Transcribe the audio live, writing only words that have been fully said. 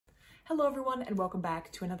Hello everyone and welcome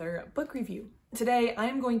back to another book review. Today I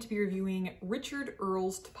am going to be reviewing Richard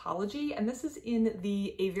Earl's Topology, and this is in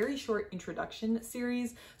the A Very Short Introduction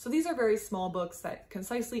series. So these are very small books that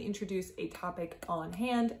concisely introduce a topic on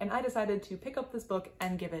hand, and I decided to pick up this book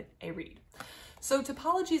and give it a read. So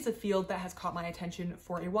topology is a field that has caught my attention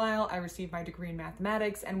for a while. I received my degree in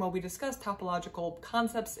mathematics, and while we discussed topological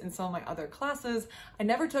concepts in some of my other classes, I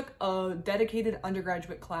never took a dedicated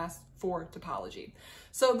undergraduate class for topology.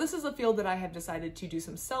 So this is a field that I have decided to do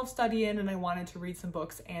some self-study in, and I wanted to read some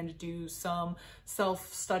books and do some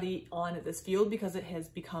self-study on this field because it has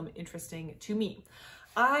become interesting to me.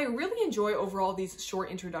 I really enjoy overall these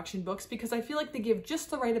short introduction books because I feel like they give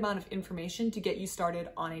just the right amount of information to get you started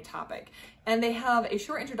on a topic. And they have a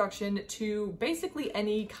short introduction to basically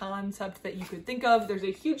any concept that you could think of. There's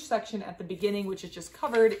a huge section at the beginning which is just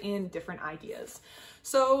covered in different ideas.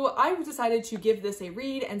 So I decided to give this a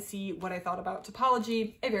read and see what I thought about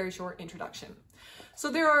topology, A Very Short Introduction.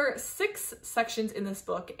 So there are 6 sections in this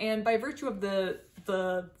book, and by virtue of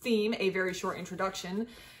the theme, A Very Short Introduction,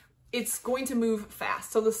 it's going to move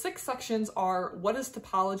fast. So the 6 sections are: what is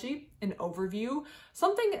topology, an overview.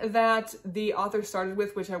 Something that the author started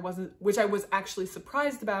with, which I was actually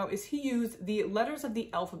surprised about, is he used the letters of the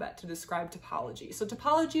alphabet to describe topology. So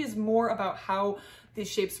topology is more about how these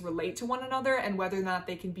shapes relate to one another and whether or not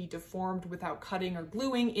they can be deformed without cutting or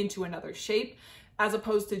gluing into another shape, as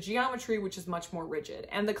opposed to geometry, which is much more rigid.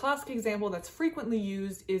 And the classic example that's frequently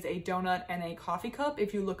used is a donut and a coffee cup.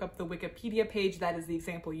 If you look up the Wikipedia page, that is the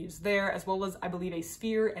example used there, as well as, I believe, a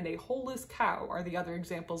sphere and a holeless cow are the other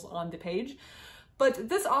examples on the page. But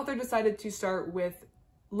this author decided to start with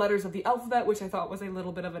letters of the alphabet, which I thought was a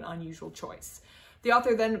little bit of an unusual choice. The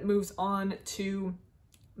author then moves on to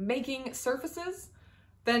making surfaces,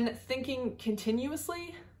 then thinking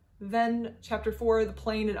continuously, then chapter 4, the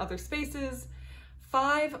plane and other spaces,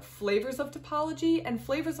 5 flavors of topology, and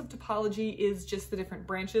flavors of topology is just the different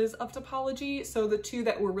branches of topology. So the 2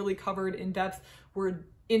 that were really covered in depth were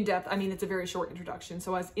I mean, it's a very short introduction,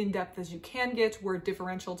 so as in-depth as you can get were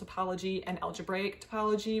differential topology and algebraic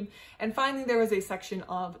topology. And finally, there was a section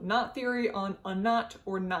of knot theory on a not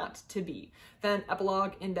or not to be. Then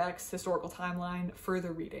epilogue, index, historical timeline,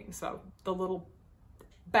 further reading. So the little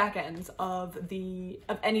back ends of any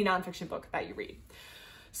nonfiction book that you read.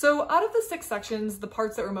 So out of the 6 sections, the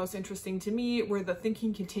parts that were most interesting to me were the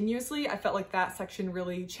thinking continuously. I felt like that section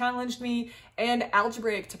really challenged me, and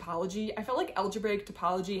algebraic topology. I felt like algebraic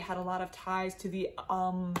topology had a lot of ties to the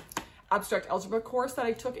abstract algebra course that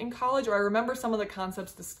I took in college, or I remember some of the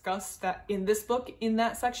concepts discussed that in this book in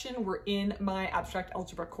that section were in my abstract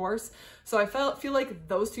algebra course. So I feel like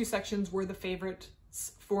those 2 sections were the favorites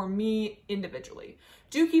for me individually.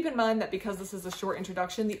 Do keep in mind that because this is a short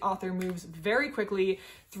introduction, the author moves very quickly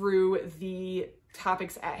through the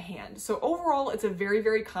topics at hand. So overall, it's a very,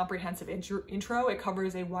 very comprehensive intro. It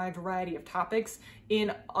covers a wide variety of topics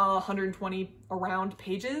in 120 around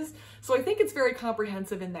pages. So I think it's very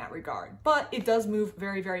comprehensive in that regard, but it does move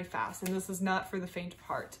very, very fast, and this is not for the faint of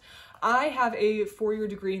heart. I have a 4-year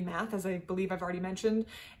degree in math, as I believe I've already mentioned,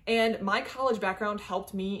 and my college background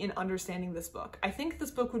helped me in understanding this book. I think this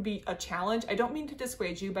book would be a challenge. I don't mean to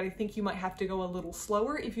dissuade you, but I think you might have to go a little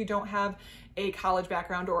slower if you don't have a college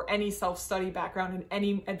background or any self-study background in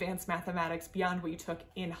any advanced mathematics beyond what you took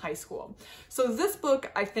in high school. So this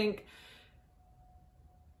book, I think,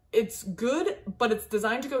 it's good, but it's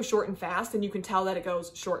designed to go short and fast, and you can tell that it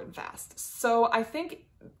goes short and fast. So I think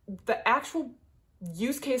the actual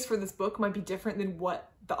use case for this book might be different than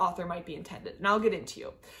what the author might be intended, and I'll get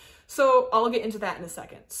into. So I'll get into that in a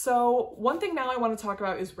second. So one thing now I want to talk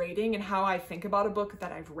about is rating and how I think about a book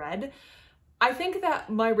that I've read. I think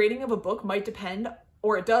that my rating of a book might depend,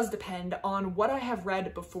 or it does depend, on what I have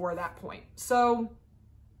read before that point. So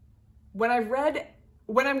when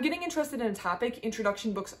I'm getting interested in a topic,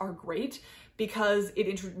 introduction books are great because it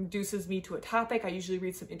introduces me to a topic. I usually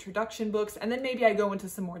read some introduction books, and then maybe I go into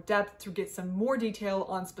some more depth to get some more detail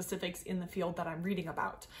on specifics in the field that I'm reading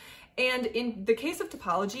about. And in the case of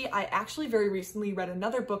topology, I actually very recently read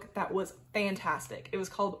another book that was fantastic. It was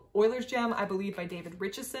called Euler's Gem, I believe, by David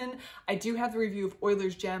Richardson. I do have the review of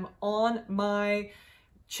Euler's Gem on my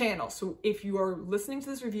channel. So if you are listening to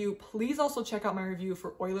this review, please also check out my review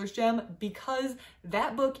for Euler's Gem, because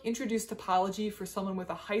that book introduced topology for someone with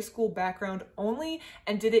a high school background only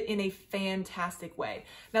and did it in a fantastic way.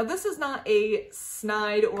 Now, this is not a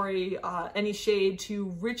snide or any shade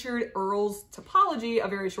to Richard Earl's Topology, A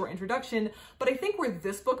Very Short Introduction, but I think where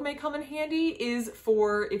this book may come in handy is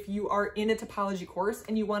for if you are in a topology course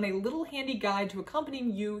and you want a little handy guide to accompany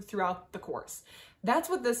you throughout the course. That's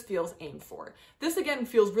what this feels aimed for. This again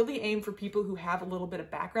feels really aimed for people who have a little bit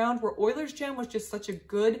of background, where Euler's Gem was just such a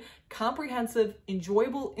good, comprehensive,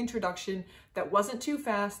 enjoyable introduction that wasn't too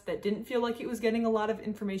fast, that didn't feel like it was getting a lot of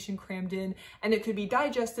information crammed in, and it could be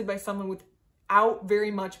digested by someone without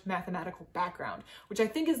very much mathematical background, which I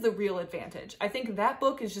think is the real advantage. I think that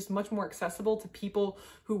book is just much more accessible to people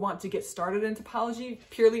who want to get started in topology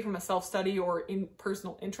purely from a self-study or in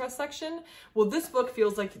personal interest section. Well, this book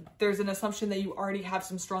feels like there's an assumption that you already have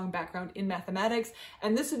some strong background in mathematics,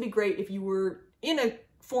 and this would be great if you were in a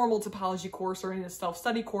formal topology course or in a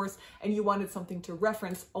self-study course and you wanted something to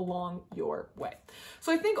reference along your way.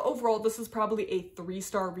 So I think overall this is probably a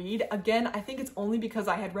 3-star read. Again, I think it's only because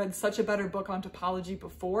I had read such a better book on topology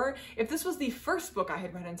before. If this was the first book I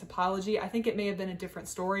had read in topology, I think it may have been a different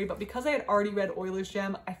story, but because I had already read Euler's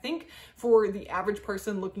Gem, I think for the average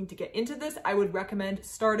person looking to get into this, I would recommend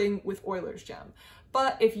starting with Euler's Gem.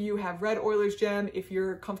 But if you have read Euler's Gem, if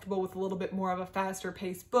you're comfortable with a little bit more of a faster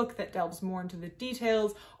paced book that delves more into the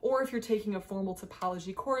details, or if you're taking a formal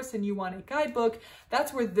topology course and you want a guidebook,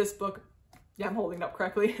 that's where this book, yeah, I'm holding it up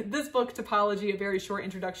correctly, this book, Topology, A Very Short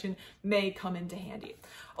Introduction, may come into handy.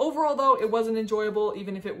 Overall though, it wasn't enjoyable,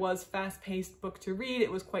 even if it was fast-paced book to read.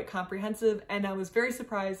 It was quite comprehensive, and I was very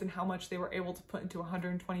surprised in how much they were able to put into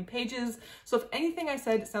 120 pages. So if anything I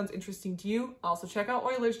said sounds interesting to you, also check out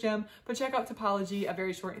Euler's Gem, but check out Topology, A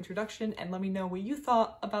Very Short Introduction, and let me know what you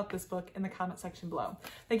thought about this book in the comment section below.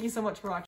 Thank you so much for watching.